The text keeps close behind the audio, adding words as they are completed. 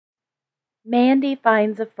Mandy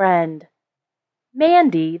finds a friend.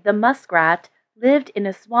 Mandy, the muskrat, lived in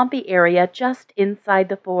a swampy area just inside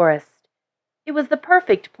the forest. It was the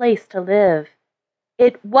perfect place to live.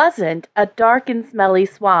 It wasn't a dark and smelly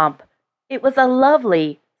swamp. It was a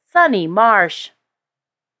lovely, sunny marsh.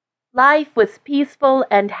 Life was peaceful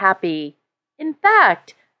and happy. In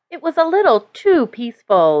fact, it was a little too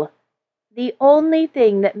peaceful. The only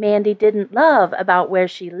thing that Mandy didn't love about where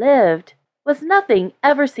she lived was nothing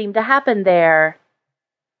ever seemed to happen there.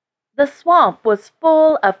 The swamp was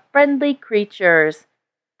full of friendly creatures,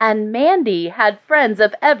 and Mandy had friends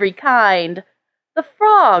of every kind. The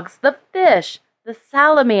frogs, the fish, the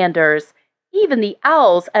salamanders, even the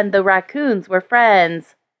owls and the raccoons were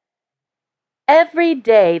friends. Every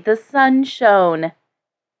day the sun shone.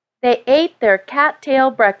 They ate their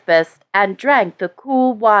cattail breakfast and drank the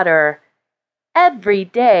cool water. Every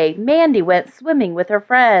day Mandy went swimming with her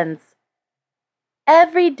friends.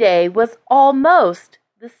 Every day was almost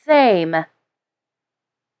the same.